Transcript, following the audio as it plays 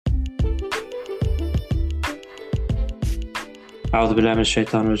أعوذ بالله من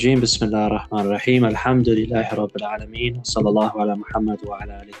الشيطان الرجيم بسم الله الرحمن الرحيم الحمد لله رب العالمين وصلى الله على محمد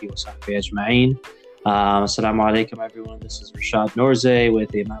وعلى آله وصحبه أجمعين. Assalamu alaikum everyone. This is Rashad Norze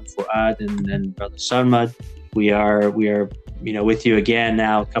with Imam Fuad and Brother Sarmad. We are with you again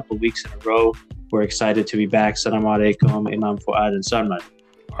now a couple of weeks in a row. We're excited to be back. Assalamu alaikum Imam Fuad and Sarmad.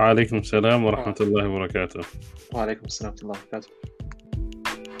 Wa alaikum salam wa rahmatullahi wa barakatuh. Wa alaikum salam wa rahmatullahi wa barakatuh.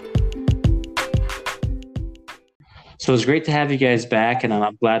 So it's great to have you guys back, and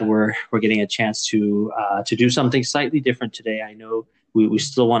I'm glad we're getting a chance to do something slightly different today. I know we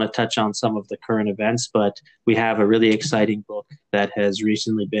still want to touch on some of the current events, but we have a really exciting book that has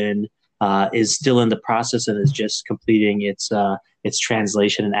recently been is still in the process and is just completing its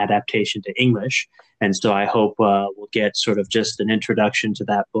translation and adaptation to English. And so I hope we'll get sort of just an introduction to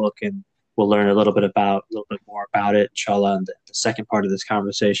that book, and we'll learn a little bit more about it, inshallah, in the second part of this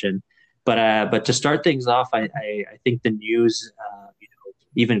conversation. But to start things off, I think the news,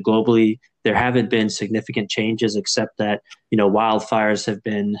 even globally, there haven't been significant changes except that, wildfires have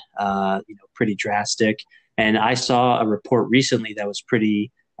been, pretty drastic. And I saw a report recently that was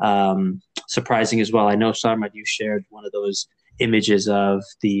pretty surprising as well. I know, Sarmad, you shared one of those images of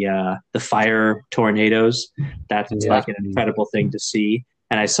the fire tornadoes. That's like an incredible thing to see.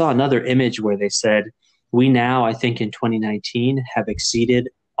 And I saw another image where they said, we now, I think in 2019, have exceeded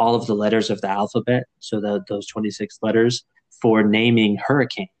all of the letters of the alphabet, so those 26 letters, for naming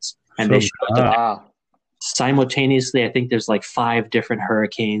hurricanes. And they showed that simultaneously, I think there's like 5 different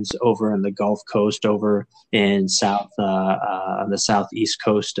hurricanes over in the Gulf Coast, over in on the southeast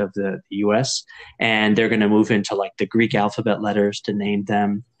coast of the US. And they're going to move into like the Greek alphabet letters to name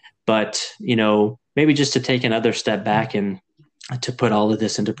them. But, maybe just to take another step back and to put all of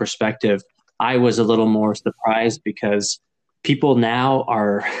this into perspective, I was a little more surprised because people now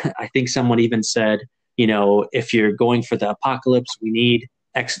are, I think someone even said, if you're going for the apocalypse, we need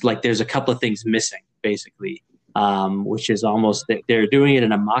there's a couple of things missing, basically, which is almost, they're doing it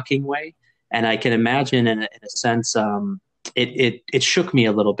in a mocking way. And I can imagine in a sense, it shook me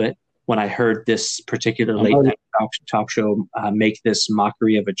a little bit when I heard this particular late night talk show make this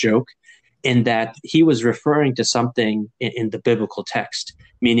mockery of a joke, in that he was referring to something in the biblical text,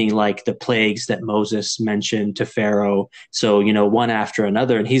 meaning like the plagues that Moses mentioned to Pharaoh. So, one after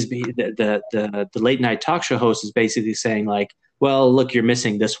another. And the late night talk show host is basically saying like, well, look, you're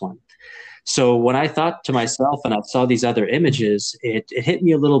missing this one. So when I thought to myself and I saw these other images, it hit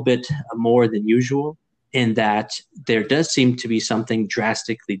me a little bit more than usual, in that there does seem to be something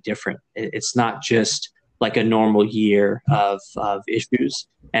drastically different. It's not just like a normal year of issues.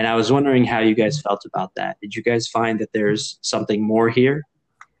 And I was wondering how you guys felt about that. Did you guys find that there's something more here?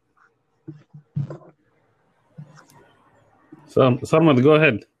 So, Sarmad, go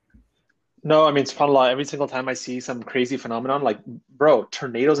ahead. No, I mean, subhanAllah, every single time I see some crazy phenomenon, like, bro,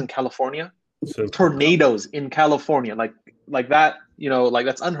 tornadoes in California, like that, like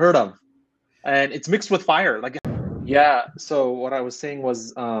that's unheard of. And it's mixed with fire. Yeah. So what I was saying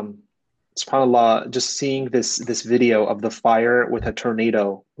was, subhanAllah, just seeing this video of the fire with a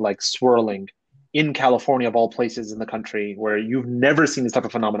tornado like swirling in California, of all places in the country, where you've never seen this type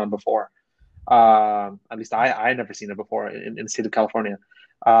of phenomenon before. At least I never seen it before in the state of California.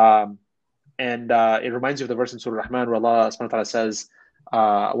 And it reminds you of the verse in Surah Rahman where Allah subhanahu wa ta'ala says,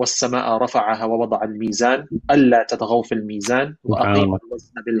 وَالسَّمَاءَ رَفَعَهَا وَوَضَعَ الْمِيزَانَ أَلَّا تَطْغَوْا فِي الْمِيزَانِ وَأَقِيمُوا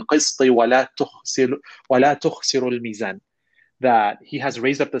الْوَزْنَ بِالْقِسْطِ وَلَا تُخْسِرُوا الْمِيزَانَ. That He has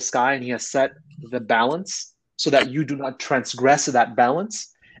raised up the sky and He has set the balance so that you do not transgress that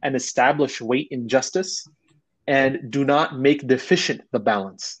balance, and establish weight in justice, and do not make deficient the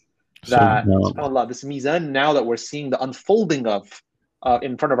balance. That, subhanAllah, this mizan, now that we're seeing the unfolding of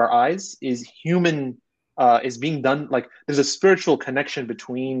in front of our eyes, is human, is being done, like there's a spiritual connection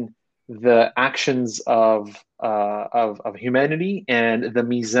between the actions of humanity and the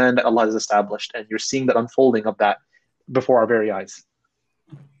mizan that Allah has established, and you're seeing that unfolding of that before our very eyes.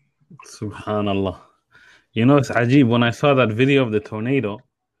 Subhanallah. It's ajib, when I saw that video of the tornado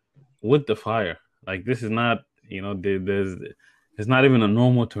with the fire, like this is not, it's not even a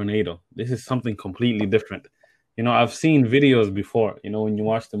normal tornado. This is something completely different. I've seen videos before, when you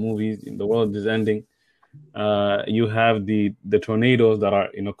watch the movies, The World Is Ending, you have the tornadoes that are,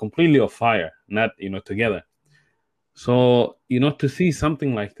 completely of fire, not, together. So, to see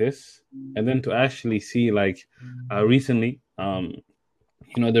something like this, and then to actually see like recently,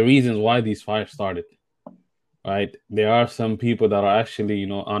 the reasons why these fires started, right? There are some people that are actually,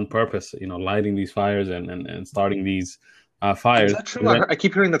 on purpose, lighting these fires and starting these fires. Is that true? I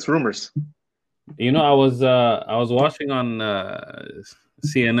keep hearing that's rumors. I was watching on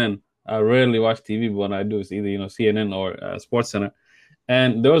CNN I rarely watch TV, but when I do, it's either CNN or Sports Center.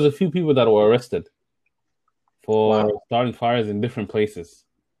 And there was a few people that were arrested for Wow. starting fires in different places.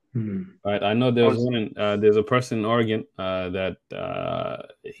 Hmm. Right, I know there's a person in Oregon that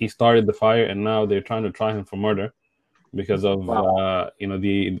he started the fire, and now they're trying to try him for murder because of Wow.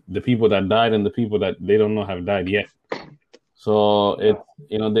 the people that died and the people that they don't know have died yet. So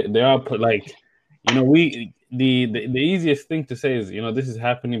they are like the easiest thing to say is this is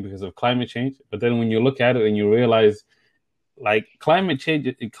happening because of climate change, but then when you look at it and you realize like climate change,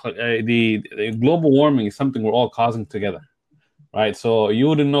 the global warming is something we're all causing together. Right, so you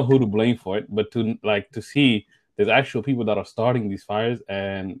wouldn't know who to blame for it, but to see there's actual people that are starting these fires,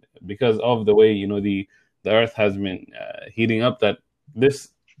 and because of the way the earth has been heating up, that this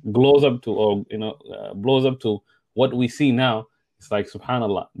blows up to blows up to what we see now. It's like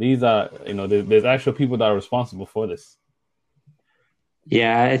subhanallah. These are there's actual people that are responsible for this.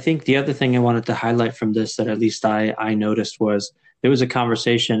 Yeah, I think the other thing I wanted to highlight from this that at least I noticed was there was a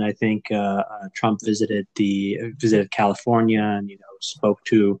conversation. I think Trump visited California and spoke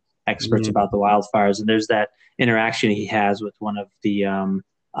to experts Mm. about the wildfires, and there's that interaction he has with one of the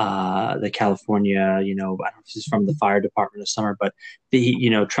California, I don't know if this is from the fire department this summer, but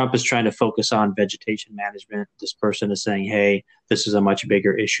Trump is trying to focus on vegetation management. This person is saying, hey, this is a much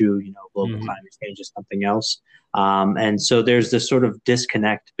bigger issue. Global Mhm. climate change is something else. And so there's this sort of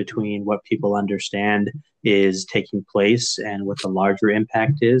disconnect between what people understand is taking place and what the larger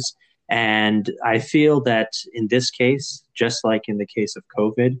impact is. And I feel that in this case, just like in the case of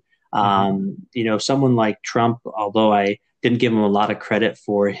COVID, Mhm. someone like Trump, although I didn't give him a lot of credit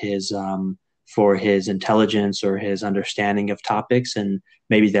for his intelligence or his understanding of topics, and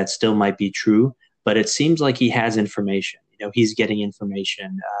maybe that still might be true. But it seems like he has information. He's getting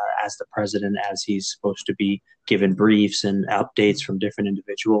information as the president, as he's supposed to be given briefs and updates from different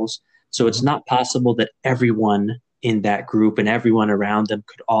individuals. So it's Mhm. not possible that everyone in that group and everyone around them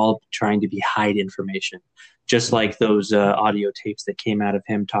could all be trying to be hide information. Just like those audio tapes that came out of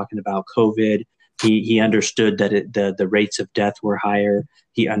him talking about COVID, he understood that the rates of death were higher.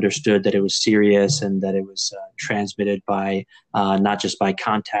 He understood that it was serious and that it was transmitted by not just by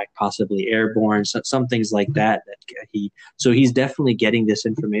contact, possibly airborne, some things like that. So he's definitely getting this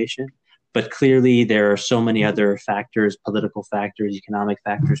information. But clearly, there are so many other factors, political factors, economic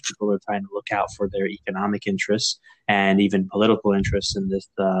factors. People are trying to look out for their economic interests and even political interests in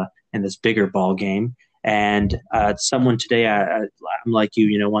this bigger ball game. And someone today, I'm like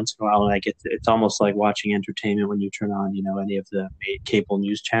you, once in a while, it's almost like watching entertainment when you turn on, any of the cable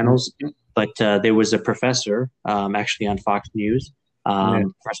news channels. But there was a professor, actually on Fox News, Yeah.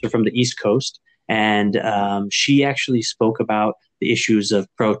 professor from the East Coast, and she actually spoke about the issues of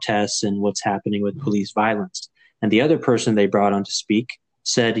protests and what's happening with police violence. And the other person they brought on to speak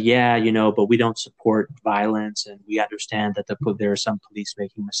said, yeah, but we don't support violence and we understand that there are some police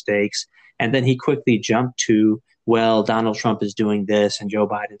making mistakes. And then he quickly jumped to, well, Donald Trump is doing this and Joe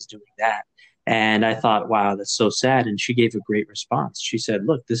Biden is doing that. And I thought, wow, that's so sad. And she gave a great response. She said,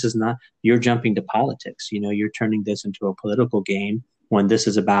 look, this is not, you're jumping to politics. You're turning this into a political game when this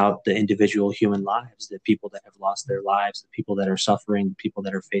is about the individual human lives, the people that have lost their lives, the people that are suffering, the people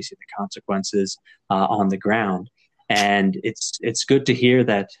that are facing the consequences on the ground. And it's good to hear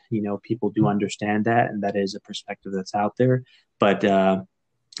that people do understand that, and that is a perspective that's out there. But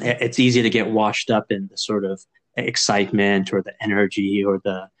it's easy to get washed up in the sort of excitement or the energy or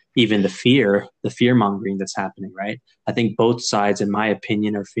even the fear mongering that's happening. Right? I think both sides, in my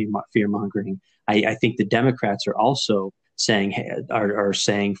opinion, are fear mongering. I think the Democrats are also are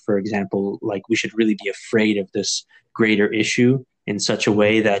saying, for example, like we should really be afraid of this greater issue in such a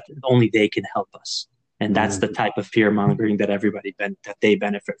way that only they can help us. And that's the Mhm. type of fear mongering that that they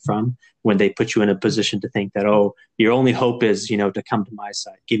benefit from when they put you in a position to think that, oh, your only hope is, to come to my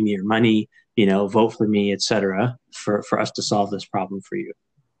side, give me your money, vote for me, etc., for us to solve this problem for you.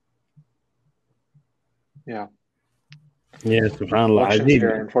 Yeah. Yeah, subhanallah. Elections Ajib.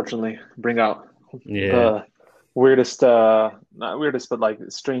 here, unfortunately, bring out Yeah. the weirdest, not weirdest, but like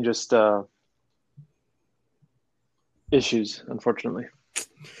strangest issues, unfortunately.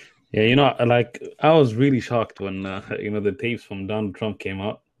 Yeah, like I was really shocked when the tapes from Donald Trump came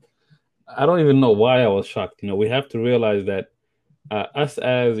out. I don't even know why I was shocked. We have to realize that us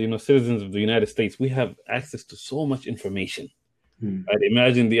as citizens of the United States, we have access to so much information. Hmm. Right?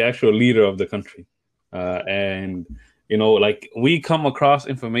 Imagine the actual leader of the country, and like we come across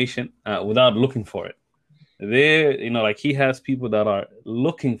information without looking for it. There, like he has people that are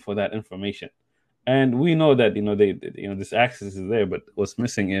looking for that information, and we know that this access is there. But what's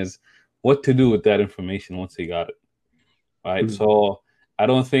missing is what to do with that information once he got it. Right. Hmm. So I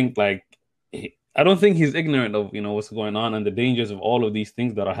don't think I don't think he's ignorant of what's going on and the dangers of all of these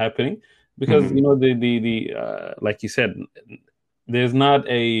things that are happening, because the like you said, there's not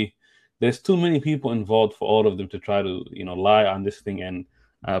a there's too many people involved for all of them to try to lie on this thing and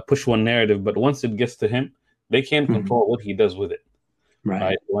push one narrative. But once it gets to him, they can't control what he does with it.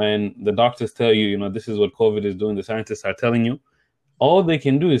 Right? When the doctors tell you, this is what COVID is doing, the scientists are telling you, all they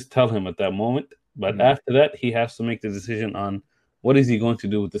can do is tell him at that moment. But after that, he has to make the decision on what is he going to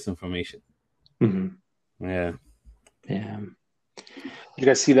do with this information. Yeah. Did you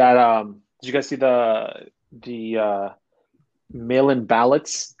guys see that? Did you guys see the mail-in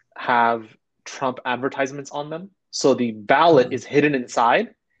ballots have Trump advertisements on them? So the ballot is hidden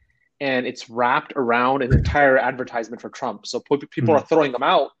inside, and it's wrapped around an entire advertisement for Trump. So people are throwing them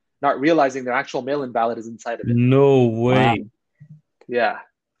out, not realizing their actual mail-in ballot is inside of it. No way. Yeah.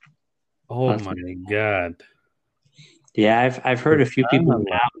 Oh my God. Yeah, I've heard a few people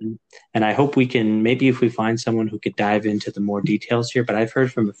now, and I hope we can, maybe if we find someone who could dive into the more details here, but I've heard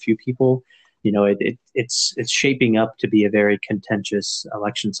from a few people, it's shaping up to be a very contentious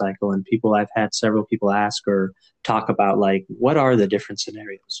election cycle, and I've had several people ask or talk about, like, what are the different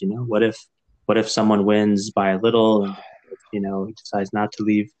scenarios? What if someone wins by a little and decides not to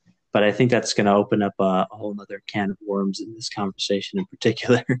leave? But I think that's going to open up a whole other can of worms in this conversation in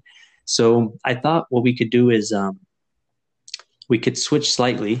particular. So I thought what we could do is we could switch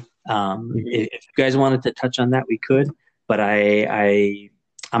slightly. If you guys wanted to touch on that, we could. But I'm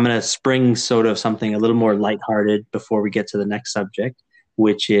going to spring sort of something a little more lighthearted before we get to the next subject,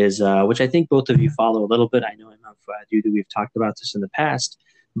 which I think both of you follow a little bit. I know enough Dudu, we've talked about this in the past.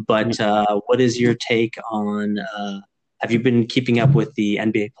 But what is your take on? Have you been keeping up with the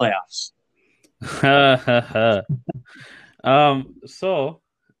NBA playoffs? So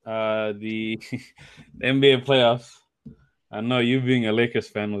the NBA playoffs. I know you being a Lakers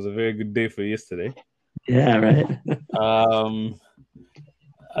fan was a very good day for yesterday. Yeah, right.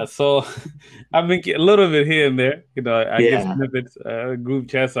 So I've been a little bit here and there. I get snippets, group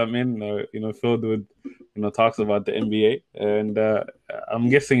chats I'm in, filled with, talks about the NBA. And I'm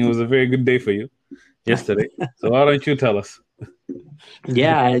guessing it was a very good day for you yesterday. So why don't you tell us?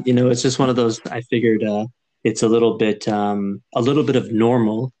 Yeah, it's just one of those. I figured it's a little bit of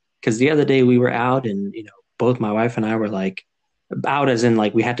normal, because the other day we were out and both my wife and I were like out, as in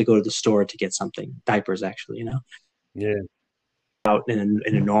like we had to go to the store to get something, diapers actually, Yeah. Out in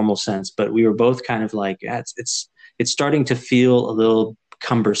a normal sense, but we were both kind of like, it's starting to feel a little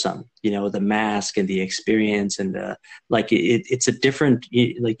cumbersome, the mask and the experience, and it's a different,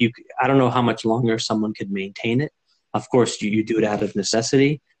 I don't know how much longer someone could maintain it. Of course, you do it out of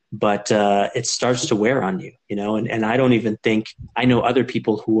necessity, but it starts to wear on you, and I don't even think, I know other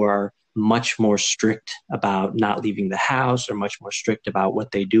people who are much more strict about not leaving the house, or much more strict about what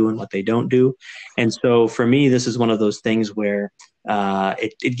they do and what they don't do. And so for me, this is one of those things where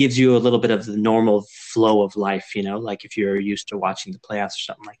it gives you a little bit of the normal flow of life, like if you're used to watching the playoffs or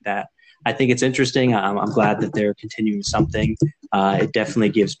something like that. I think it's interesting. I'm glad that they're continuing something. It definitely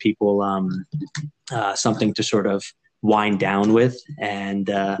gives people something to sort of wind down with. And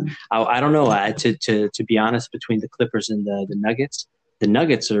I don't know, to be honest, between the Clippers and the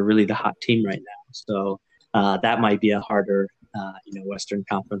Nuggets are really the hot team right now. So that might be a harder, Western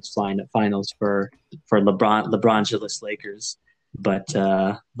Conference finals for LeBron-less Lakers. But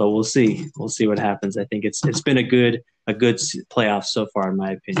we'll see. We'll see what happens. I think it's been a good playoff so far, in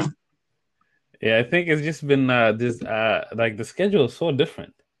my opinion. Yeah, I think it's just been like the schedule is so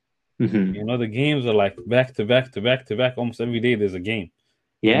different. The games are like back to back to back to back. Almost every day there's a game.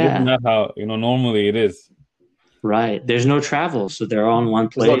 Yeah, it's not how normally it is. Right. There's no travel, so they're all in one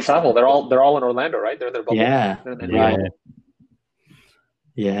place. There's no travel. They're all in Orlando, right? They're in their bubble. Yeah. Right.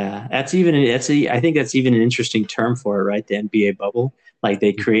 Yeah. I think that's even an interesting term for it, right? The NBA bubble. Like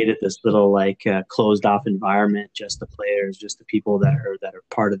they created this little closed off environment, just the players, just the people that are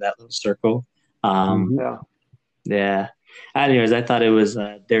part of that little circle. Yeah. Anyways, I thought it was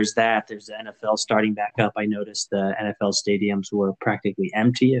there's the NFL starting back up. I noticed the NFL stadiums were practically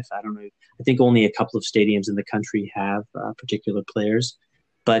empty. I think only a couple of stadiums in the country have particular players,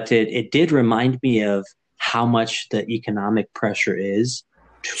 but it did remind me of how much the economic pressure is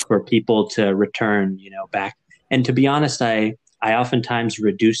for people to return, back. And to be honest, I oftentimes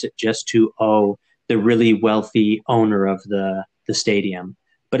reduce it just to the really wealthy owner of the stadium.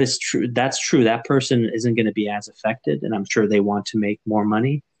 But it's true. That's true. That person isn't going to be as affected, and I'm sure they want to make more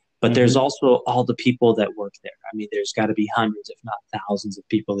money. But there's also all the people that work there. I mean, there's got to be hundreds, if not thousands, of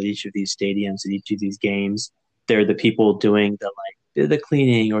people at each of these stadiums, at each of these games. They're the people doing the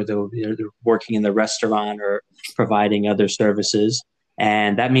cleaning, or they're working in the restaurant or providing other services.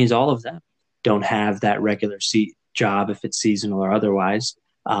 And that means all of them don't have that regular job if it's seasonal or otherwise.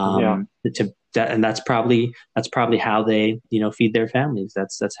 And that's probably how they, feed their families.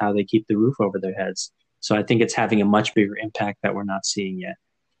 That's how they keep the roof over their heads. So I think it's having a much bigger impact that we're not seeing yet.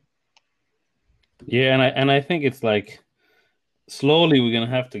 Yeah, and I think it's like slowly we're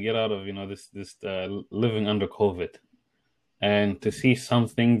gonna have to get out of this living under COVID, and to see some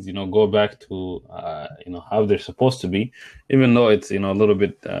things go back to how they're supposed to be, even though it's a little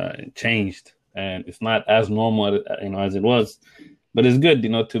bit changed and it's not as normal as it was. But it's good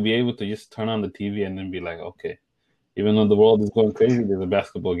to be able to just turn on the TV and then be like, okay, even though the world is going crazy, there's a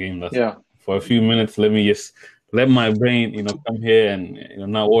basketball game that's for a few minutes. Let me just let my brain come here and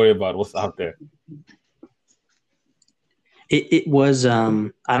not worry about what's out there. It was,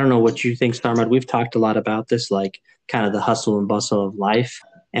 I don't know what you think, Sarmad. We've talked a lot about this, like kind of the hustle and bustle of life,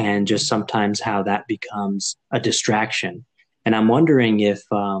 and just sometimes how that becomes a distraction. And I'm wondering if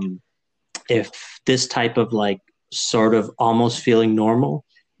this type of like sort of almost feeling normal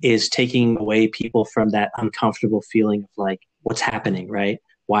is taking away people from that uncomfortable feeling of like, what's happening, right?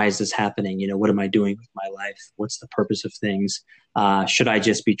 Why is this happening? What am I doing with my life? What's the purpose of things? Should I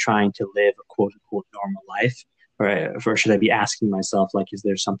just be trying to live a quote unquote normal life? Or should I be asking myself, like, is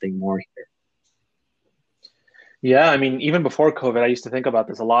there something more here? Yeah, I mean, even before COVID, I used to think about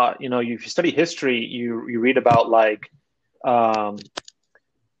this a lot. If you study history, you read about like how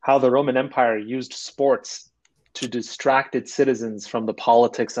the Roman Empire used sports to distract its citizens from the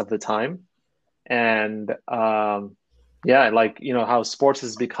politics of the time. And how sports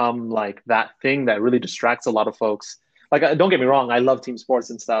has become like that thing that really distracts a lot of folks. Like, don't get me wrong, I love team sports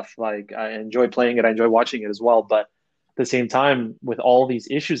and stuff. Like, I enjoy playing it, I enjoy watching it as well. But at the same time, with all these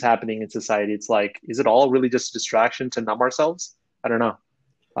issues happening in society, it's like, is it all really just a distraction to numb ourselves? I don't know.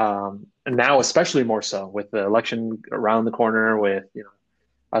 And now, especially more so with the election around the corner, with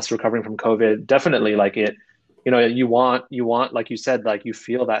us recovering from COVID, definitely like it. You want, like you said, like you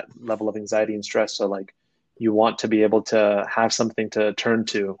feel that level of anxiety and stress. So like, you want to be able to have something to turn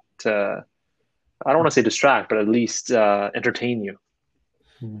to I don't want to say distract, but at least entertain you.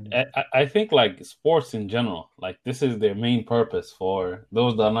 I think like sports in general, like this is their main purpose for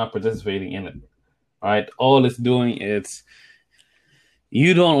those that are not participating in it. Right? All it's doing is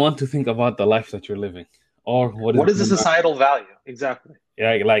you don't want to think about the life that you're living or what is the societal value. Exactly.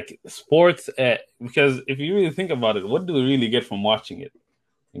 Yeah, like sports, because if you really think about it, what do we really get from watching it?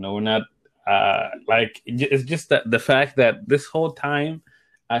 We're not it's just that the fact that this whole time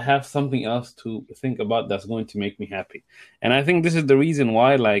I have something else to think about that's going to make me happy. And I think this is the reason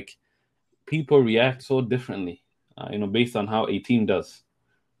why like people react so differently, based on how a team does,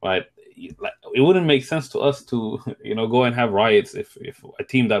 right? Like, it wouldn't make sense to us to, go and have riots if a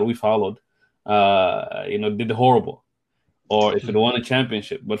team that we followed, did horrible, or if it won a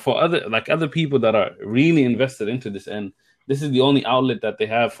championship. But for other people that are really invested into this, and this is the only outlet that they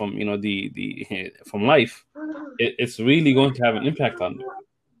have from, from life, it's really going to have an impact on them.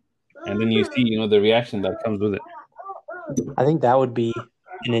 And then you see, the reaction that comes with it. I think that would be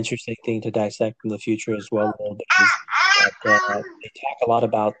an interesting thing to dissect in the future as well. They talk a lot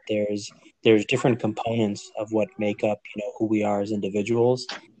about there's different components of what make up who we are as individuals,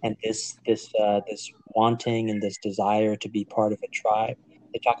 and this wanting and this desire to be part of a tribe.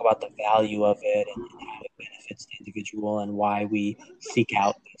 They talk about the value of it and how it benefits the individual and why we seek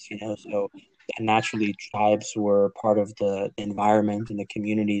out this. So naturally, tribes were part of the environment and the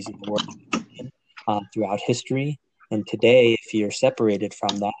communities in the world throughout history. And today, if you're separated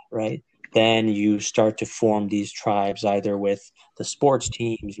from that, right, then you start to form these tribes either with the sports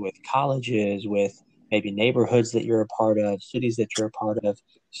teams, with colleges, with maybe neighborhoods that you're a part of, cities that you're a part of.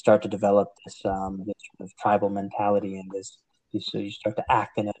 You start to develop this sort of tribal mentality, and so you start to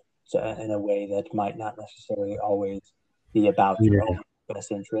act in a way that might not necessarily always be about your own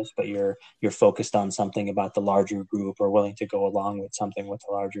best interest, but you're focused on something about the larger group, or willing to go along with something with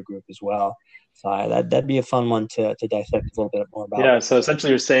the larger group as well. So that'd be a fun one to dissect a little bit more about. Yeah. So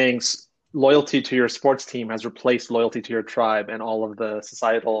essentially, you're saying loyalty to your sports team has replaced loyalty to your tribe and all of the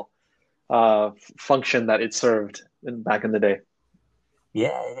societal function that it served back in the day.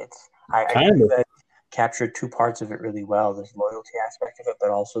 Yeah, I think that captured two parts of it really well. There's loyalty aspect of it, but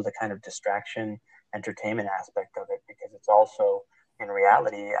also the kind of distraction, entertainment aspect of it, because it's also, in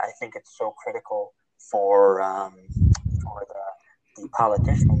reality, I think it's so critical for the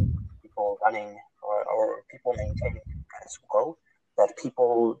politicians, people running or people maintaining status quo, that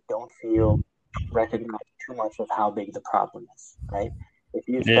people don't recognize too much of how big the problem is, right? If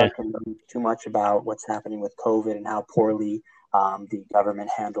you start to know too much about what's happening with COVID and how poorly the government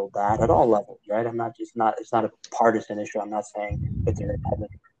handled that at all levels, right? It's not a partisan issue. I'm not saying it's a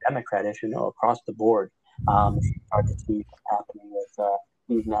Republican or Democrat issue. No, across the board, it's hard to see what's happening with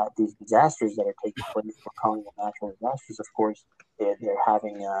these disasters that are taking place. We're calling them natural disasters. Of course, they're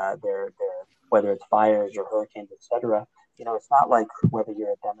having their whether it's fires or hurricanes, etc. It's not like whether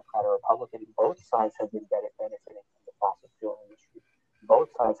you're a Democrat or Republican. Both sides have been benefiting from the fossil fuel industry. Both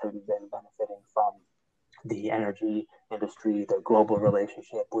sides have been benefiting from the energy industry, the global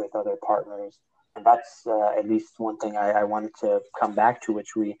relationship with other partners. And that's at least one thing I wanted to come back to,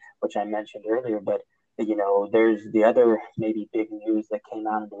 which I mentioned earlier. But there's the other maybe big news that came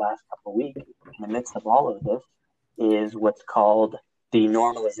out in the last couple of weeks in the midst of all of this is what's called the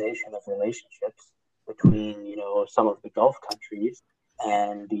normalization of relationships between some of the Gulf countries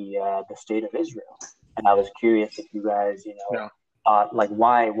and the state of Israel. And I was curious if you guys like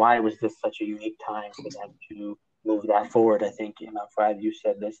why was this such a unique time for them to move that forward? I think Fred, you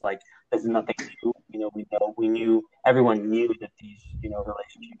said this, like, this is nothing new. Everyone knew that these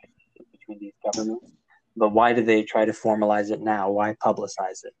relationships between these governments, but why do they try to formalize it now? Why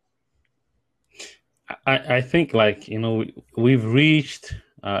publicize it? I think we've reached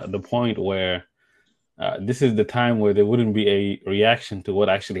the point where this is the time where there wouldn't be a reaction to what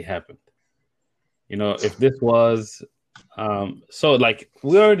actually happened. If this was so,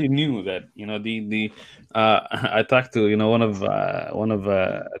 we already knew that I talked to one of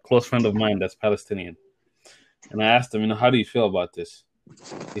a close friend of mine that's Palestinian, and I asked him, how do you feel about this?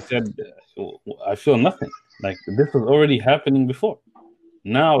 He said, I feel nothing. Like, this was already happening before.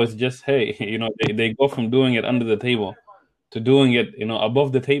 Now it's just, hey, they go from doing it under the table to doing it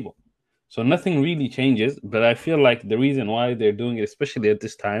above the table. So nothing really changes. But I feel like the reason why they're doing it, especially at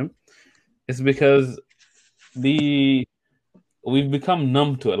this time, is because we've become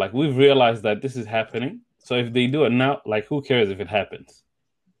numb to it. Like, we've realized that this is happening. So if they do it now, like, who cares if it happens?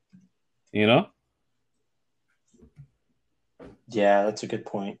 Yeah, that's a good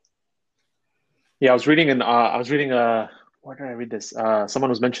point. Yeah, I was reading where did I read this? Someone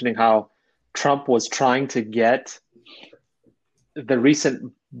was mentioning how Trump was trying to get the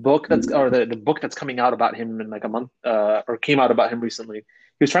recent book the book that's coming out about him in like a month, or came out about him recently.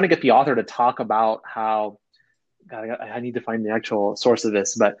 He was trying to get the author to talk about how, God, I need to find the actual source of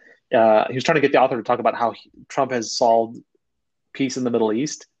this, but he was trying to get the author to talk about how Trump has solved peace in the Middle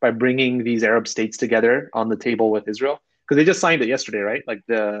East by bringing these Arab states together on the table with Israel, because they just signed it yesterday, right? Like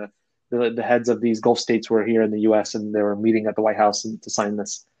the heads of these Gulf states were here in the U.S. and they were meeting at the White House to sign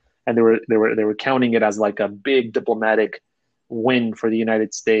this, and they were counting it as like a big diplomatic win for the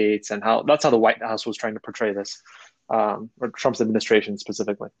United States, and that's how the White House was trying to portray this, or Trump's administration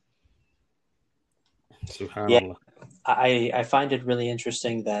specifically. Yeah, I find it really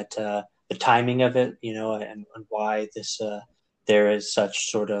interesting that the timing of it, and why this there is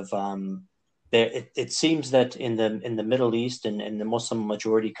such sort of it seems that in the Middle East and in the Muslim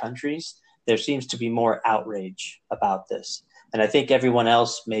majority countries, there seems to be more outrage about this, and I think everyone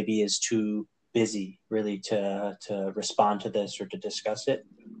else maybe is too busy really to respond to this or to discuss it.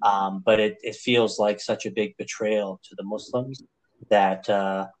 But it feels like such a big betrayal to the Muslims that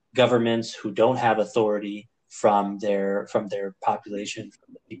governments who don't have authority from their population,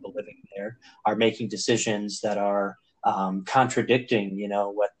 from the people living there, are making decisions that are contradicting,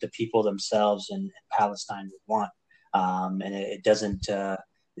 what the people themselves in Palestine would want. And it doesn't.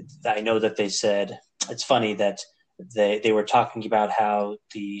 I know that they said, it's funny that they were talking about how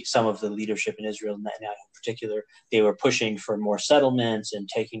some of the leadership in Israel now in particular, they were pushing for more settlements and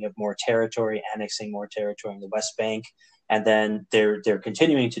taking of more territory, annexing more territory in the West Bank, and then they're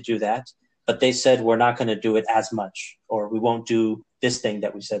continuing to do that. But they said, we're not going to do it as much, or we won't do this thing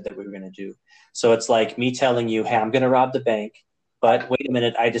that we said that we were going to do. So it's like me telling you, hey, I'm going to rob the bank, but wait a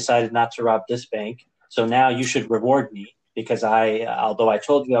minute, I decided not to rob this bank. So now you should reward me because although I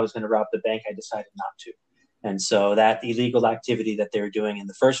told you I was going to rob the bank, I decided not to. And so that illegal activity that they were doing in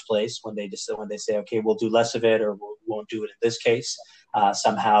the first place, when they say, okay, we'll do less of it, or we won't do it in this case,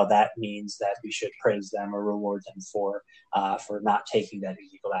 somehow that means that we should praise them or reward them for not taking that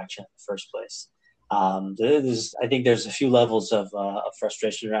illegal action in the first place. I think there's a few levels of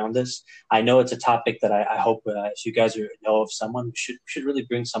frustration around this. I know it's a topic that I hope if you guys know of someone, we should really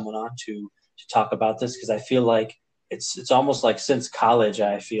bring someone on to talk about this, because I feel like it's almost like since college,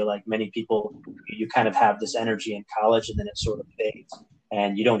 I feel like many people, you kind of have this energy in college and then it sort of fades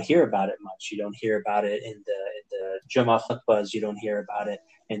and you don't hear about it much. You don't hear about it in the Jummah khutbahs. You don't hear about it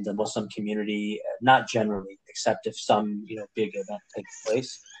in the Muslim community, not generally, except if some big event takes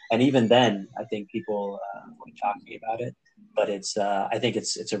place. And even then, I think people are talking about it. But I think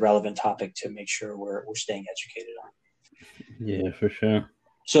it's a relevant topic to make sure we're staying educated on. Yeah, for sure.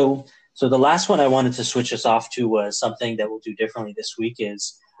 So the last one I wanted to switch us off to was something that we'll do differently this week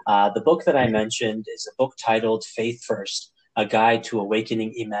is the book that I mentioned is a book titled Faith First, A Guide to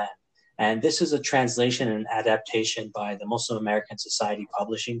Awakening Iman. And this is a translation and adaptation by the Muslim American Society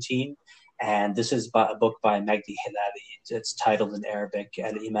publishing team. And this is a book by Magdi Hilali. It's titled in Arabic,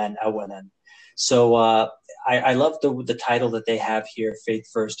 Al-Iman Awalan. So I love the title that they have here, Faith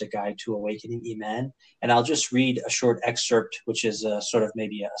First, A Guide to Awakening Iman. And I'll just read a short excerpt, which is sort of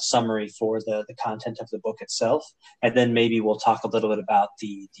maybe a summary for the content of the book itself. And then maybe we'll talk a little bit about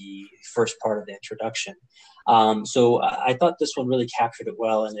the first part of the introduction. So I thought this one really captured it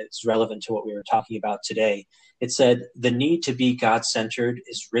well, and it's relevant to what we were talking about today. It said, the need to be God-centered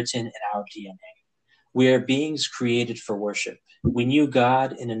is written in our DNA. We are beings created for worship. We knew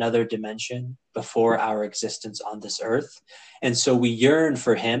God in another dimension before our existence on this earth, and so we yearn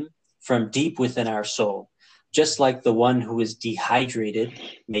for him from deep within our soul. Just like the one who is dehydrated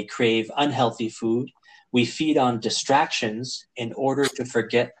may crave unhealthy food, we feed on distractions in order to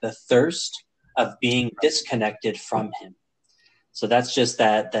forget the thirst of being disconnected from him. So that's just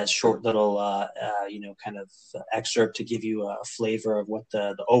that short little kind of excerpt to give you a flavor of what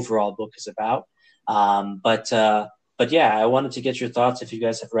the overall book is about. But yeah, I wanted to get your thoughts if you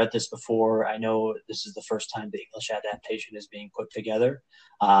guys have read this before. I know this is the first time the English adaptation is being put together.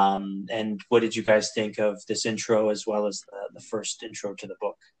 And what did you guys think of this intro as well as the first intro to the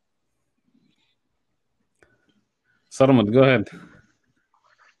book? Sarmad, go ahead.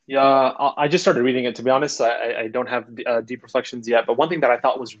 Yeah, I just started reading it. To be honest, I don't have deep reflections yet. But one thing that I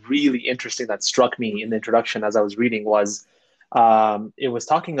thought was really interesting that struck me in the introduction as I was reading was it was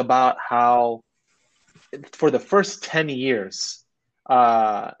talking about how for the first 10 years,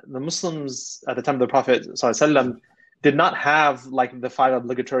 the Muslims at the time of the Prophet ﷺ did not have like the 5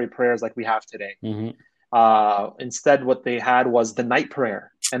 obligatory prayers like we have today. Mm-hmm. Instead, what they had was the night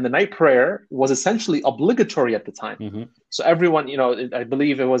prayer. And the night prayer was essentially obligatory at the time. Mm-hmm. So everyone, I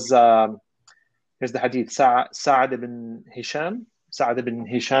believe it was, here's the hadith, Sa'ad ibn Hisham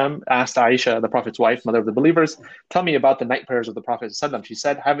asked Aisha, the Prophet's wife, mother of the believers, tell me about the night prayers of the Prophet ﷺ. She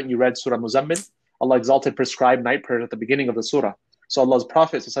said, haven't you read Surah Muzammil? Allah Exalted prescribed night prayers at the beginning of the surah. So Allah's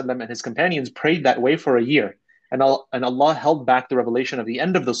Prophet ﷺ and his companions prayed that way for a year. And Allah held back the revelation of the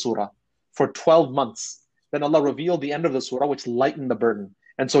end of the surah for 12 months. Then Allah revealed the end of the surah, which lightened the burden.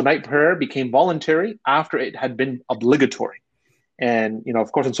 And so night prayer became voluntary after it had been obligatory. And,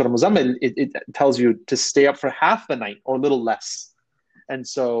 of course, in Surah Muzammil, it tells you to stay up for half the night or a little less. And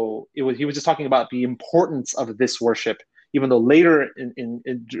so he was just talking about the importance of this worship, even though later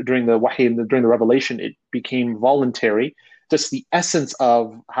during the wahy, during the revelation, it became voluntary. Just the essence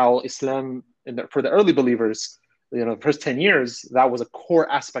of how Islam, for the early believers, the first 10 years, that was a core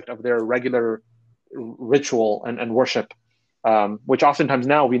aspect of their regular ritual and worship, which oftentimes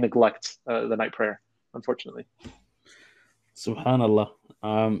now we neglect the night prayer, unfortunately. Subhanallah.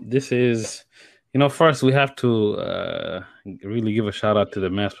 This is, first we have to really give a shout out to the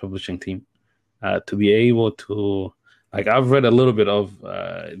mass publishing team to be able to, like, I've read a little bit of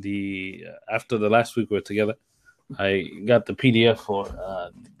after the last week we were together, I got the PDF for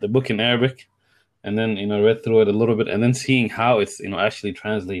the book in Arabic, and then, read through it a little bit, and then seeing how it's, actually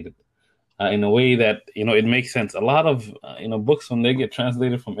translated in a way that, it makes sense. A lot of, books, when they get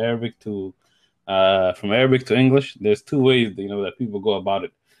translated from Arabic to English, there's two ways, that people go about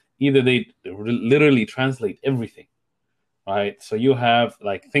it. Either they literally translate everything, right? So you have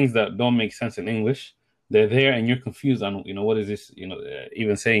like things that don't make sense in English. They're there and you're confused on, what is this,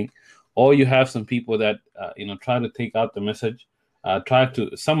 even saying. Or you have some people that, try to take out the message, try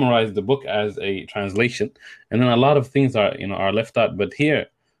to summarize the book as a translation. And then a lot of things are left out. But here,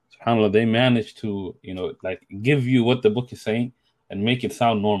 subhanAllah, they managed to, give you what the book is saying and make it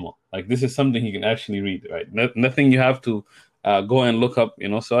sound normal. Like, this is something you can actually read, right? Nothing you have to go and look up,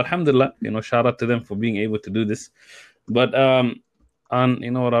 So alhamdulillah, shout out to them for being able to do this. But on,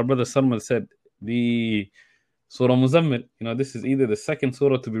 what our brother Salman said, the Surah Muzammil, this is either the second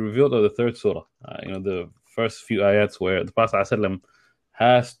surah to be revealed or the third surah. The first few ayats where the Prophet ﷺ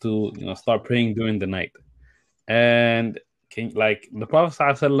has to, start praying during the night. And the Prophet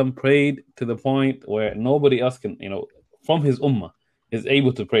ﷺ prayed to the point where nobody else can, from his ummah, is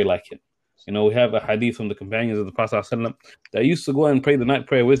able to pray like him. We have a hadith from the companions of the Prophet ﷺ that used to go and pray the night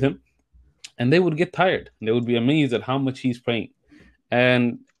prayer with him, and they would get tired. They would be amazed at how much he's praying.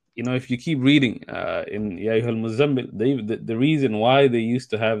 And if you keep reading in Ya Ayyuhal Muzammil, the reason why they used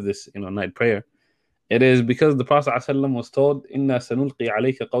to have this, night prayer, it is because the Prophet ﷺ was told, Inna sanulqi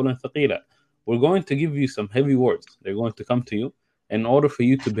alayka qawlan thaqila. We're going to give you some heavy words. They're going to come to you. In order for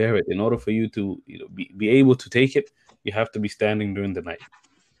you to bear it, in order for you to be able to take it, you have to be standing during the night.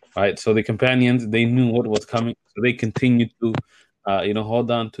 Right? So the companions, they knew what was coming, so they continued to hold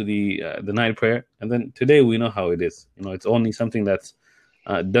on to the night prayer. And then today we know how it is. It's only something that's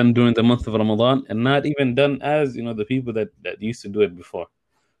done during the month of Ramadan, and not even done as the people that used to do it before.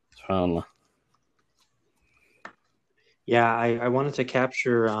 SubhanAllah. Yeah, I wanted to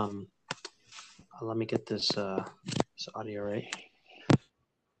capture. Let me get this audio right.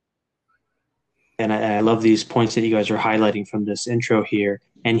 And I love these points that you guys are highlighting from this intro here.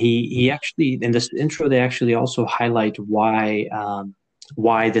 And he actually, in this intro, they actually also highlight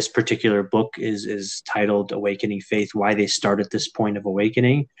why this particular book is titled Awakening Faith, why they start at this point of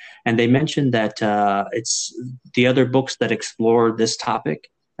awakening. And they mentioned that it's the other books that explore this topic.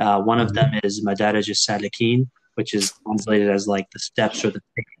 One of them is Madarij al-Salikin, which is translated as like the steps or the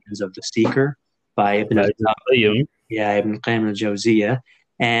stations of the seeker by Ibn Qayyim al-Jawziyah.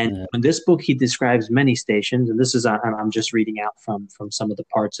 And in this book, he describes many stations, and this is I'm just reading out from some of the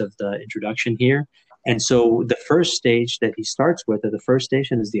parts of the introduction here. And so the first stage that he starts with, or the first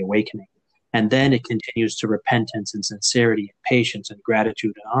station, is the awakening. And then it continues to repentance and sincerity and patience and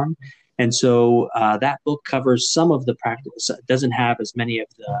gratitude and on. And so that book covers some of the practice. It doesn't have as many of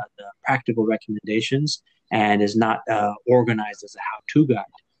the practical recommendations and is not organized as a how-to guide.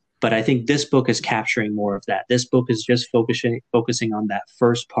 But I think this book is capturing more of that. This book is just focusing on that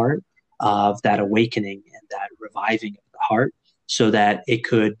first part of that awakening and that reviving of the heart, so that it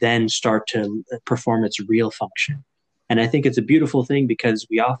could then start to perform its real function. And I think it's a beautiful thing, because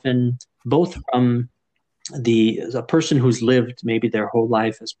we often, both from a person who's lived maybe their whole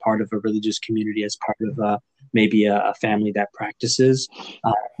life as part of a religious community, as part of maybe a family that practices,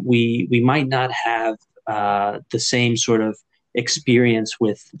 we might not have the same sort of experience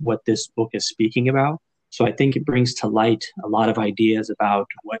with what this book is speaking about. So I think it brings to light a lot of ideas about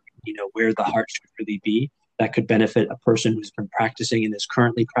where the heart should really be, that could benefit a person who's been practicing and is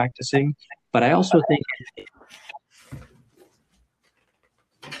currently practicing. But I also think,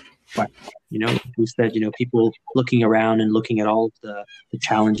 who said, people looking around and looking at all of the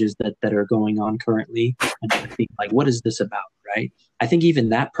challenges that are going on currently, and think like, what is this about, right? I think even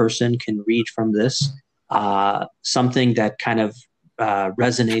that person can read from this something that kind of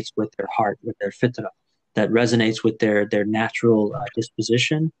resonates with their heart, with their fitrah, that resonates with their natural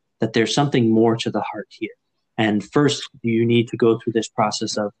disposition, that there's something more to the heart here. And first, you need to go through this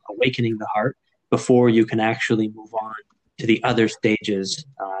process of awakening the heart before you can actually move on to the other stages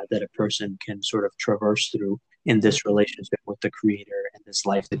that a person can sort of traverse through in this relationship with the Creator and this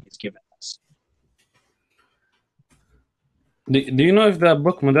life that He's given us. Do you know if that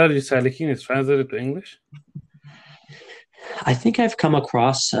book, Madarij al-Salikin, is translated to English? I think I've come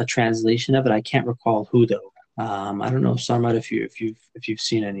across a translation of it. I can't recall who, though. I don't know, Sarmad, if you've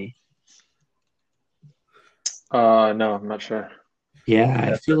seen any. No, I'm not sure.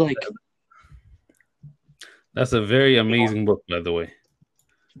 Yeah, I feel like that's a very amazing book, by the way.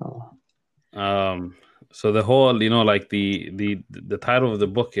 So the whole, like the title of the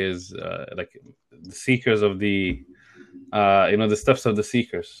book is like the seekers of the the steps of the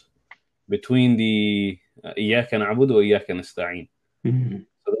seekers between the إياك نعبد وإياك نستعين.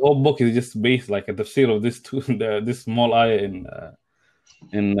 So the whole book is just based like a tafsir of this small ayah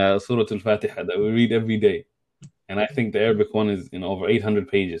in Surah Al-Fatiha that we read every day. And I think the Arabic one is over 800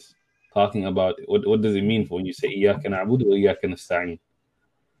 pages, talking about what does it mean when you say إياك نعبد وإياك نستعين.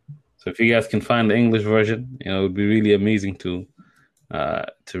 So if you guys can find the English version, it would be really amazing to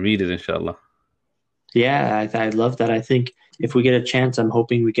read it, inshallah. Yeah, I love that. I think if we get a chance, I'm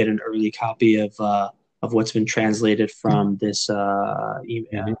hoping we get an early copy of what's been translated from this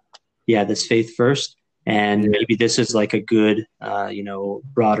this Faith First, and maybe this is like a good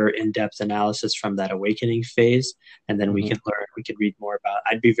broader in-depth analysis from that awakening phase, and then we can read more about.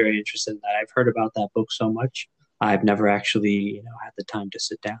 I'd be very interested in that. I've heard about that book so much. I've never actually had the time to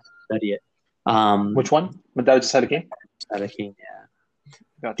sit down and study it. Which one? Madarij al-Salikin? Salikin, yeah.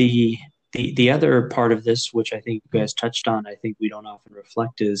 Gotcha. The other part of this, which I think you guys touched on, I think we don't often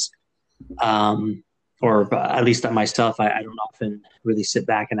reflect, is, or at least myself, I don't often really sit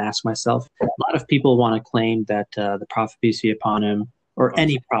back and ask myself. A lot of people want to claim that the Prophet, peace be upon him, or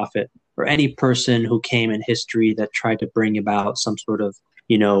any prophet, or any person who came in history that tried to bring about some sort of,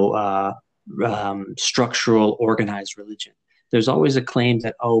 structural, organized religion. There's always a claim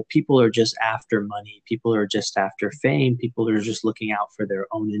that, people are just after money, people are just after fame, people are just looking out for their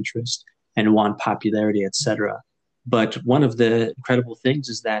own interest and want popularity, etc. But one of the incredible things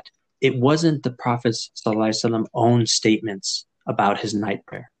is that it wasn't the Prophet's ﷺ own statements about his night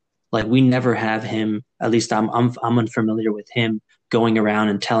prayer. Like, we never have him, at least I'm unfamiliar with him going around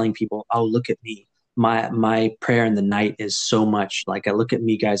and telling people, oh, look at me. my prayer in the night is so much like, I look at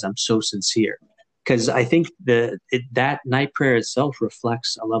me, guys, I'm so sincere, because I think that night prayer itself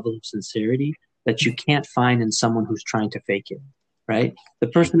reflects a level of sincerity that you can't find in someone who's trying to fake it, right? The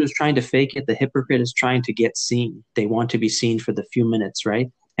person who's trying to fake it, the hypocrite, is trying to get seen. They want to be seen for the few minutes, right?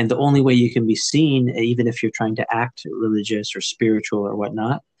 And the only way you can be seen, even if you're trying to act religious or spiritual or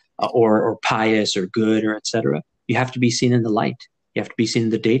whatnot, or pious or good or etc., you have to be seen in the light. You have to be seen in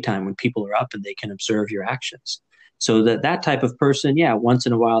the daytime when people are up and they can observe your actions. So that type of person, yeah, once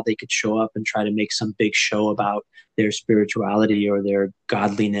in a while they could show up and try to make some big show about their spirituality or their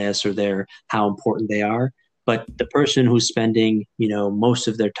godliness or their how important they are. But the person who's spending, most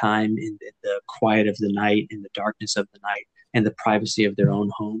of their time in the quiet of the night, in the darkness of the night, and the privacy of their own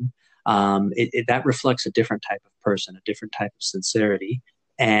home, that reflects a different type of person, a different type of sincerity.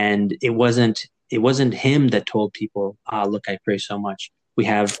 And it wasn't him that told people, look, I pray so much. We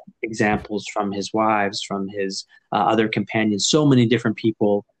have examples from his wives, from his other companions. So many different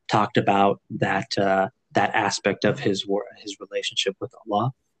people talked about that aspect of his relationship with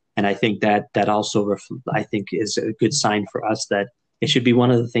Allah. And I think that also, I think, is a good sign for us that it should be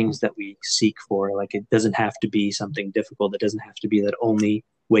one of the things that we seek for. Like, it doesn't have to be something difficult. It doesn't have to be that only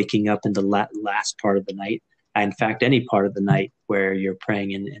waking up in the last part of the night. In fact, any part of the night where you're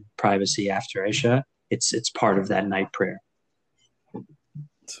praying in privacy after Isha, it's part of that night prayer.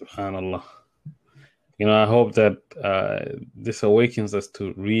 SubhanAllah. I hope that this awakens us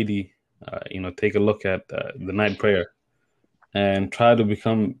to really, take a look at the night prayer and try to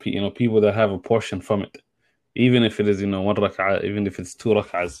become, people that have a portion from it, even if it is, 1 rak'ah, even if it's 2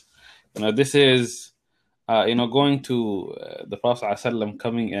 rak'ahs. This is, going to the Prophet ﷺ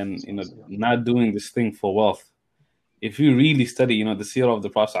coming and, not doing this thing for wealth. If you really study, the seerah of the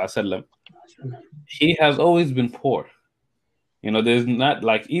Prophet ﷺ, he has always been poor. There's not,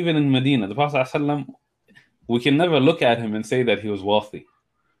 like, even in Medina, the Prophet ﷺ, we can never look at him and say that he was wealthy.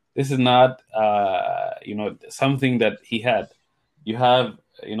 This is not, something that he had. You have,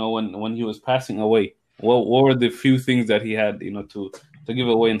 when he was passing away, what were the few things that he had, to give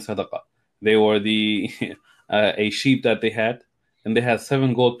away in sadaqah? They were a sheep that they had, and they had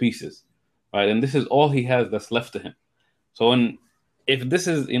 7 gold pieces, right? And this is all he has that's left to him. So if this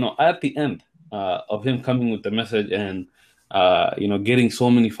is, at the end of him coming with the message and, getting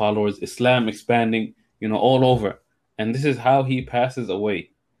so many followers, Islam expanding, all over, and this is how he passes away,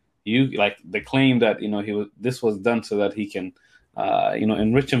 the claim that, this was done so that he can,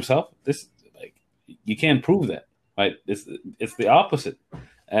 enrich himself. This, you can't prove that, right? It's the opposite.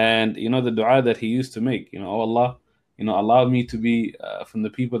 And, the dua that he used to make, oh Allah, allow me to be from the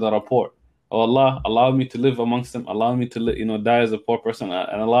people that are poor. Oh Allah, allow me to live amongst them. Allow me to, die as a poor person,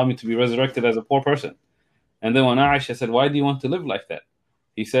 and allow me to be resurrected as a poor person. And then when Aisha said, why do you want to live like that?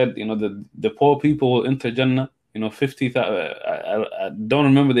 He said, the poor people will enter Jannah, 50,000, I don't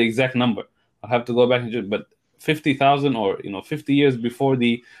remember the exact number. I'll have to go back and check, but 50,000 or, 50 years before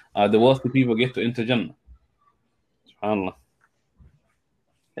the wealthy people get to enter Jannah. SubhanAllah.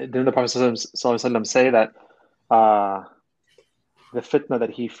 Didn't the Prophet ﷺ say that the fitna that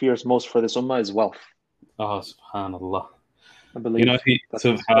he fears most for this ummah is wealth? Oh, SubhanAllah. I believe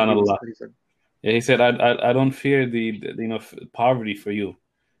SubhanAllah. Yeah, he said, I don't fear the poverty for you.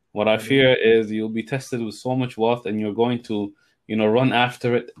 What I fear is you'll be tested with so much wealth, and you're going to run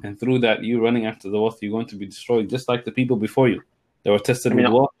after it, and through that, you running after the wealth, you're going to be destroyed, just like the people before you. They were tested with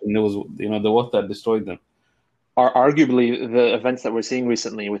wealth, and it was the wealth that destroyed them. Are arguably the events that we're seeing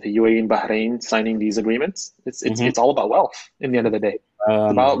recently with the UAE and Bahrain signing these agreements, it's all about wealth in the end of the day.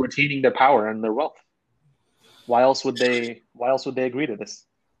 It's about retaining their power and their wealth. Why else would they agree to this?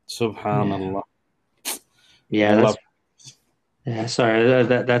 Subhanallah. Yeah, sorry.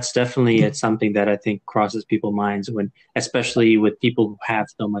 That's definitely, it's something that I think crosses people's minds when, especially with people who have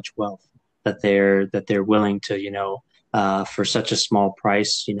so much wealth, that they're willing to, for such a small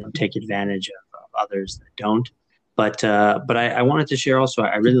price, take advantage of others that don't. But I wanted to share also,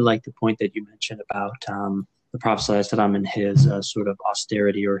 I really like the point that you mentioned about the Prophet ﷺ and his sort of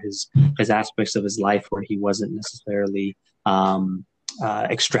austerity, or his aspects of his life where he wasn't necessarily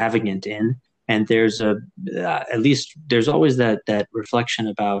extravagant in. And there's at least there's always that reflection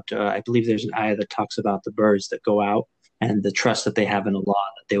about, I believe there's an ayah that talks about the birds that go out and the trust that they have in Allah,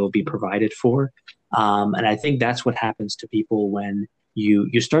 that they will be provided for. And I think that's what happens to people when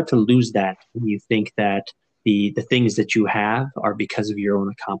you start to lose that, when you think that the things that you have are because of your own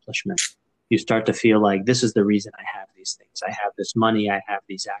accomplishment. You start to feel like, this is the reason I have these things. I have this money. I have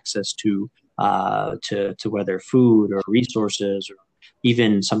these access to whether food or resources, or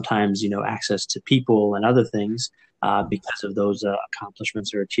even sometimes, access to people and other things because of those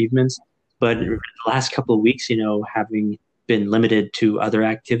accomplishments or achievements. But the last couple of weeks, having been limited to other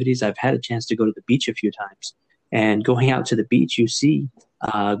activities, I've had a chance to go to the beach a few times. And going out to the beach, you see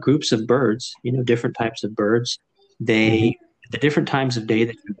groups of birds, different types of birds. The different times of day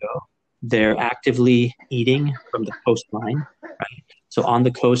that you go, they're actively eating from the coastline, right? So on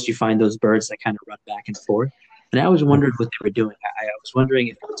the coast, you find those birds that kind of run back and forth. And I always wondered what they were doing. I was wondering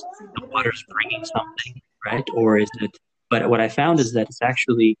if it's the water's bringing something, right? Or is it? But what I found is that it's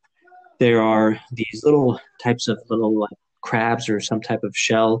actually there are these little types of little like crabs or some type of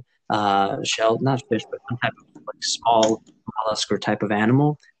shell, not fish, but some type of like small mollusk or type of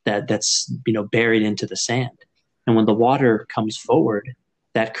animal that's buried into the sand. And when the water comes forward,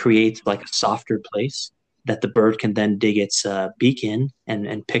 that creates like a softer place that the bird can then dig its beak in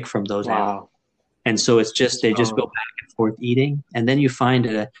and pick from those animals. And so they just go back and forth eating. And then you find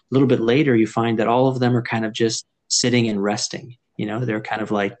a little bit later, you find that all of them are kind of just sitting and resting. They're kind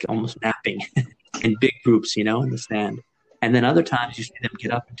of like almost napping in big groups, in the sand. And then other times you see them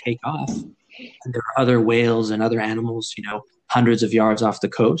get up and take off. And there are other whales and other animals, hundreds of yards off the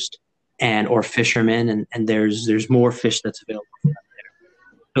coast or fishermen. And there's more fish that's available for them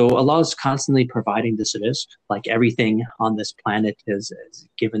there. So Allah is constantly providing this rizq. Like everything on this planet is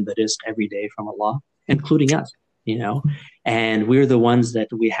given the rizq every day from Allah, including us, and we're the ones that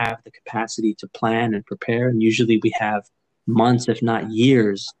we have the capacity to plan and prepare. And usually we have months, if not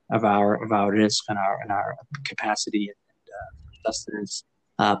years, of our rizq and our capacity and sustenance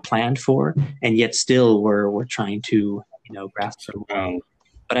planned for, and yet still we're trying to grasp it.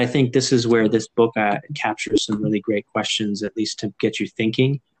 But I think this is where this book captures some really great questions, at least to get you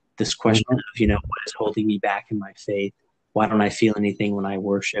thinking. This question of what is holding me back in my faith? Why don't I feel anything when I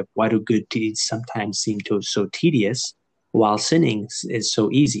worship? Why do good deeds sometimes seem so tedious, while sinning is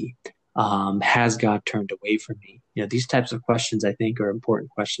so easy? Has God turned away from me? These types of questions, I think, are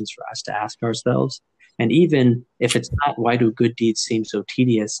important questions for us to ask ourselves. And even if it's not, why do good deeds seem so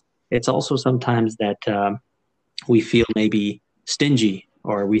tedious? It's also sometimes that we feel maybe stingy,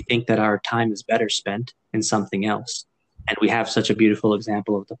 or we think that our time is better spent in something else. And we have such a beautiful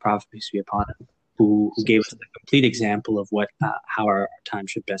example of the Prophet, peace be upon him, who gave us a complete example of how our time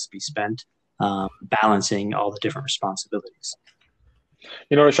should best be spent, balancing all the different responsibilities.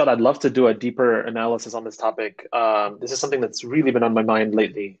 Rashad, I'd love to do a deeper analysis on this topic. This is something that's really been on my mind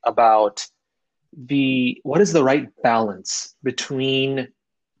lately about what is the right balance between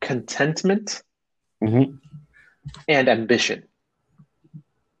contentment and ambition.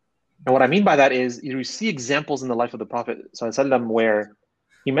 And what I mean by that is you see examples in the life of the Prophet ﷺ where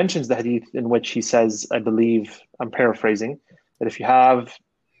he mentions the hadith in which he says, I believe, I'm paraphrasing, that if you have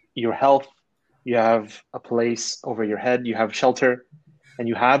your health, you have a place over your head, you have shelter, and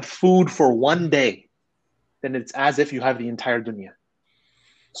you have food for one day, then it's as if you have the entire dunya.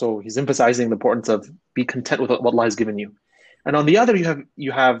 So he's emphasizing the importance of be content with what Allah has given you. And on the other,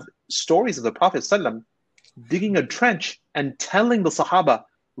 you have stories of the Prophet ﷺ digging a trench and telling the Sahaba,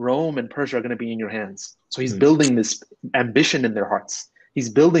 Rome and Persia are going to be in your hands. So he's building this ambition in their hearts. He's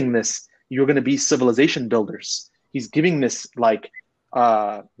building this, you're going to be civilization builders. He's giving this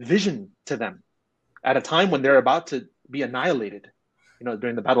vision to them at a time when they're about to be annihilated,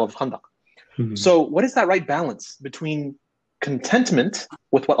 during the Battle of Khandaq. So what is that right balance between contentment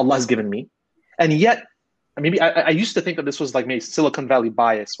with what Allah has given me, and yet maybe I used to think that this was like maybe Silicon Valley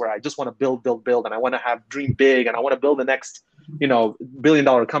bias, where I just want to build, and I want to dream big, and I want to build the next,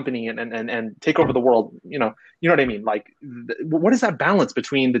 billion-dollar company and take over the world. You know what I mean? Like, what is that balance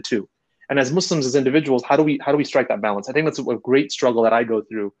between the two? And as Muslims, as individuals, how do we strike that balance? I think that's a great struggle that I go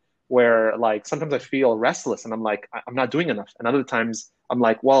through, where like sometimes I feel restless and I'm like, I'm not doing enough, and other times I'm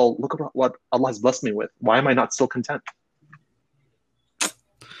like, well, look at what Allah has blessed me with. Why am I not still content?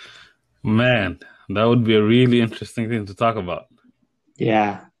 Man, that would be a really interesting thing to talk about.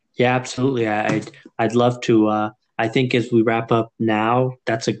 Yeah, absolutely. I'd love to. I think as we wrap up now,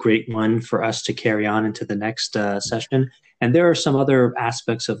 that's a great one for us to carry on into the next session. And there are some other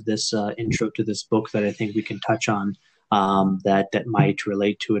aspects of this intro to this book that I think we can touch on that might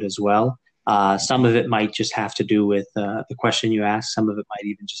relate to it as well. Some of it might just have to do with the question you asked. Some of it might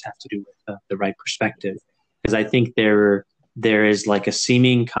even just have to do with the right perspective, because I think there is like a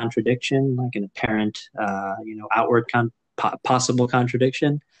seeming contradiction, like an apparent, outward possible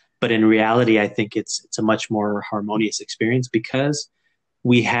contradiction. But in reality, I think it's a much more harmonious experience, because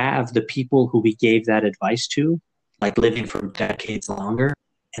we have the people who we gave that advice to, like living for decades longer.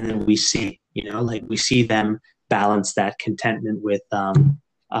 And then we see, we see them balance that contentment with that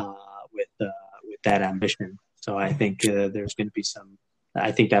ambition. So I think there's going to be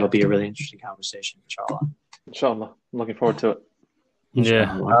I think that'll be a really interesting conversation, inshallah. Inshallah. I'm looking forward to it.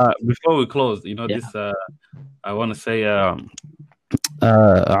 Yeah. Inshallah. Before we close, Yeah. this. I want to say, Ali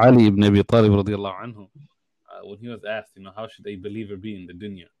ibn Abi Talib radiallahu anhu, when he was asked, how should a believer be in the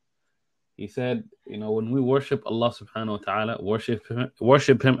dunya? He said, when we worship Allah subhanahu wa ta'ala,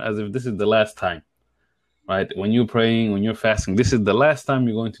 worship him as if this is the last time, right? When you're praying, when you're fasting, this is the last time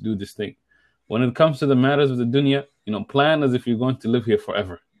you're going to do this thing. When it comes to the matters of the dunya, plan as if you're going to live here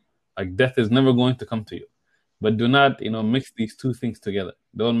forever. Like death is never going to come to you. But do not, mix these two things together.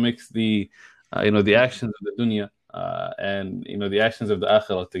 Don't mix the actions of the dunya and the actions of the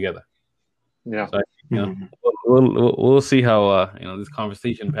akhirah together. Yeah. So, we'll see how this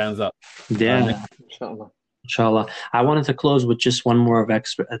conversation pans out. Yeah. Inshallah. Inshallah. I wanted to close with just one more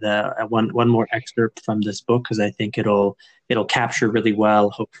one more excerpt from this book, because I think it'll capture really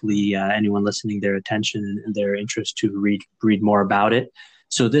well, hopefully, anyone listening, their attention and their interest to read more about it.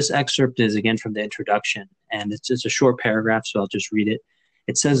 So this excerpt is again from the introduction, and it's a short paragraph, so I'll just read it.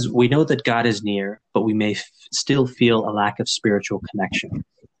 It says, "We know that God is near, but we may still feel a lack of spiritual connection.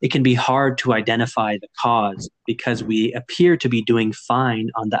 It can be hard to identify the cause because we appear to be doing fine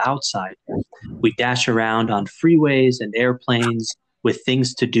on the outside. We dash around on freeways and airplanes with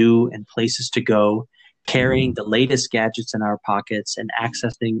things to do and places to go, carrying the latest gadgets in our pockets and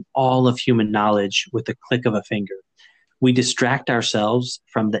accessing all of human knowledge with a click of a finger. We distract ourselves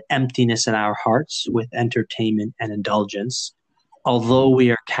from the emptiness in our hearts with entertainment and indulgence. Although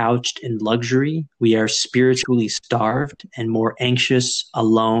we are couched in luxury, we are spiritually starved and more anxious,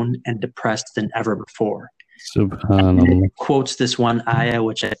 alone, and depressed than ever before." Subhanallah. It quotes this one ayah,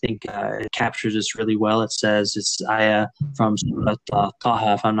 which I think captures this really well. It says, it's ayah from Surah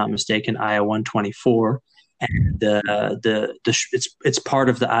Taha, if I'm not mistaken, ayah 124. And it's part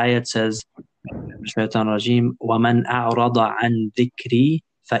of the ayah. It says, وَمَنْ أَعْرَضَ عَنْ ذِكْرِي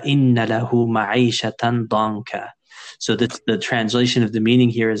فَإِنَّ لَهُ مَعِيشَةً ضَنْكَ. So the translation of the meaning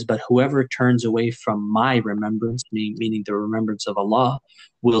here is, but whoever turns away from my remembrance, meaning the remembrance of Allah,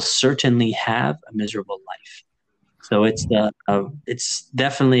 will certainly have a miserable life. So it's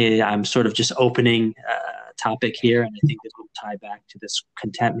definitely, I'm sort of just opening a topic here, and I think this will tie back to this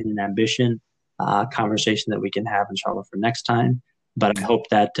contentment and ambition conversation that we can have, inshallah, for next time. But I hope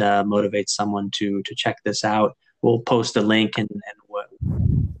that motivates someone to check this out. We'll post a link and what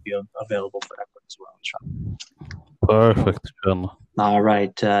will be available for everyone as well, inshallah. Perfect, inshallah. All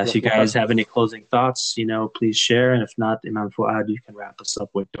right. If you guys have any closing thoughts, please share. And if not, Imam Fuad, you can wrap us up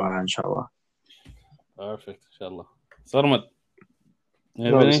with dua, inshallah. Perfect, inshallah. Sarmat.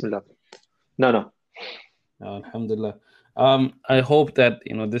 No. Alhamdulillah. I hope that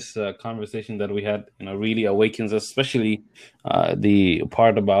this conversation that we had really awakens us, especially the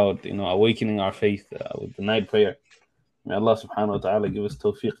part about awakening our faith with the night prayer. May Allah subhanahu wa ta'ala give us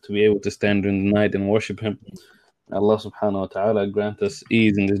tawfiq to be able to stand during the night and worship him. May Allah subhanahu wa ta'ala grant us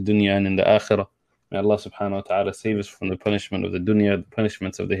ease in this dunya and in the akhirah. May Allah subhanahu wa ta'ala save us from the punishment of the dunya, the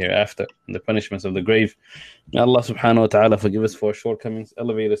punishments of the hereafter, and the punishments of the grave. May Allah subhanahu wa ta'ala forgive us for our shortcomings,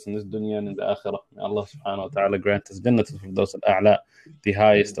 elevate us in this dunya and in the akhirah. May Allah subhanahu wa ta'ala grant us Jannatul Firdaus al-A'la, the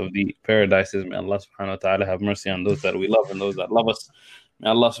highest of the paradises. May Allah subhanahu wa ta'ala have mercy on those that we love and those that love us. May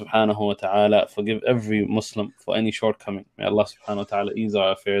Allah subhanahu wa ta'ala forgive every Muslim for any shortcoming. May Allah subhanahu wa ta'ala ease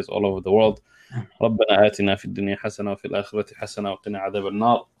our affairs all over the world. ربنا آتنا في الدنيا حسنة وفي الآخرة حسنة وقنا عذاب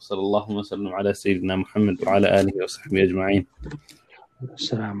النار. صلى الله وسلم على سيدنا محمد وعلى آله وصحبه أجمعين.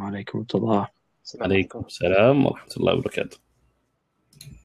 السلام عليكم ورحمة الله. عليكم السلام ورحمة الله وبركاته.